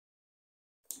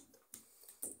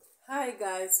Hi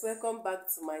guys, welcome back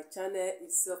to my channel.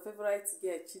 It's your favorite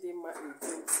girl Chidinma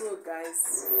again. So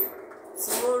guys,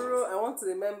 tomorrow I want to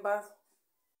remember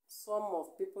some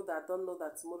of people that don't know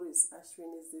that tomorrow is Ash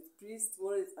Wednesday. Please,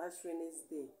 tomorrow is Ash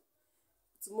Wednesday.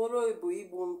 Tomorrow is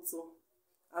Ibuntu,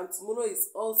 and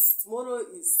tomorrow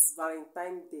is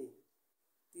Valentine Day,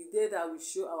 the day that we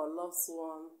show our loved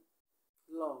one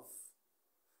love.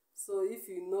 So if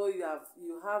you know you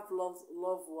have loved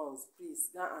ones, please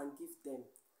go and give them.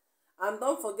 And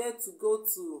don't forget to go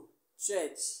to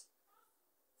church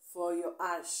for your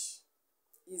ash.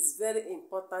 It's very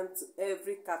important to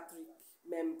every Catholic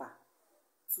member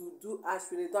to do ash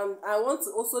when they done. I want to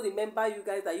also remember you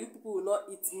guys that you people will not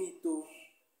eat meat though.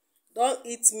 Don't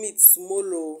eat meat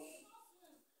tomorrow.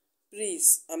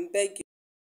 Please, I'm begging.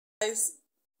 Guys,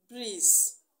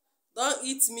 please, don't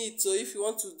eat meat so if you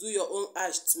want to do your own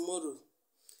ash tomorrow.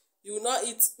 You will not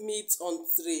eat meat on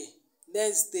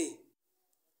next day.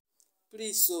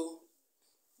 Please, so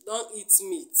don't eat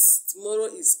meat. Tomorrow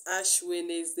is Ash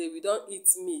Wednesday. We don't eat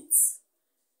meat.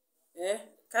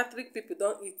 Catholic people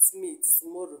don't eat meat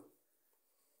tomorrow.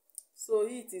 So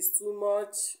heat is too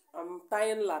much. I'm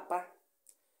tying lapa.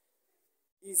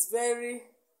 It's very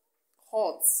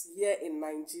hot here in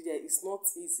Nigeria. It's not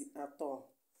easy at all.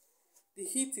 The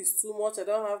heat is too much. I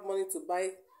don't have money to buy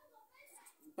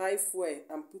fuel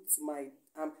and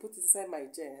put inside my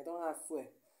gen. I don't have fuel.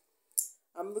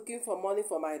 I'm looking for money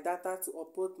for my data to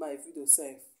upload my video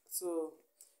self. So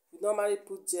we normally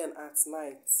put gen at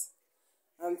night.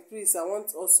 And please, I want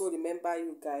to also remember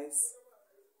you guys.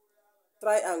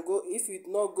 Try and go, if you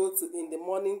do not go to in the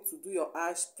morning to do your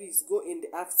ash, please go in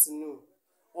the afternoon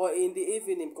or in the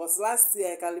evening. Because last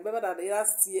year, I can remember that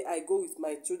last year I go with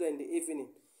my children in the evening.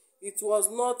 It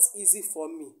was not easy for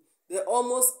me. They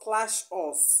almost clash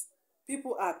us.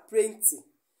 People are plenty.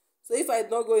 So if I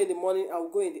don't go in the morning, I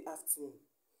will go in the afternoon.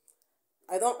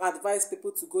 I don't advise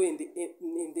people to go in the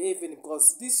evening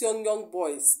because these young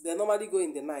boys, they normally go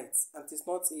in the night and it's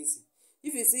not easy.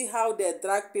 If you see how they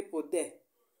drag people there,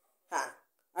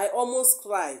 I almost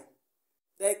cry.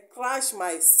 They crash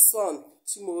my son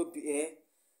Chimaobi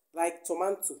like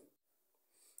tomato.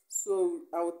 So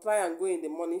I will try and go in the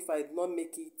morning if I do not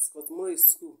make it because tomorrow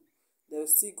is school. They will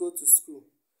still go to school.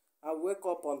 I wake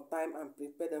up on time and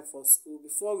prepare them for school.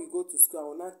 Before we go to school, I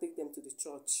will not take them to the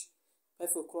church. 5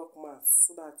 o'clock mass,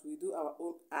 so that we do our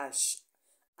own ash.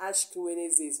 Ash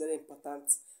Wednesday is very important.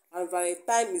 And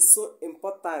Valentine is so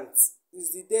important.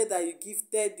 It's the day that you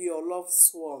gifted your loved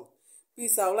one.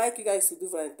 Please, I would like you guys to do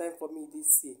Valentine for me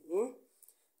this year.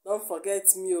 Don't forget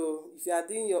me. If you are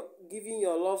giving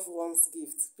your loved ones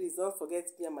gifts, please don't forget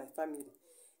me and my family.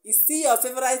 It's still your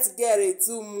favorite girl,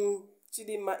 Edumu,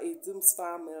 Chidinma Edum's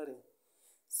family.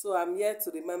 So I'm here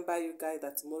to remember you guys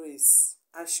that tomorrow is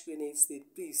Ash Wednesday.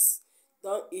 Please,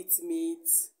 don't eat meat.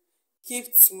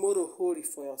 Keep tomorrow holy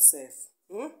for yourself.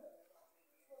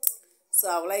 So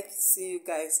I would like to see you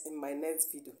guys in my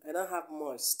next video. I don't have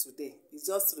much today. It's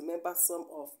just to remember some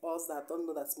of us that don't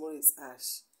know that tomorrow is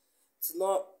Ash. Do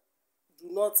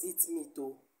not eat meat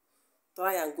though.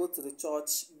 Try and go to the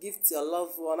church. Give to your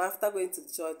loved one. After going to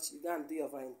the church, you go and do your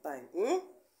Valentine.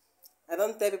 I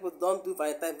don't tell people don't do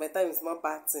Valentine. Valentine is not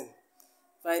bad thing.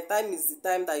 Valentine is the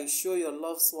time that you show your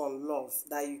loved one love,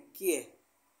 that you care.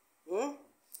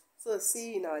 So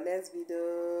see you in our next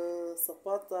video.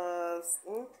 Support us.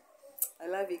 I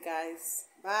love you guys.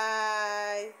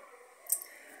 Bye.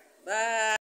 Bye.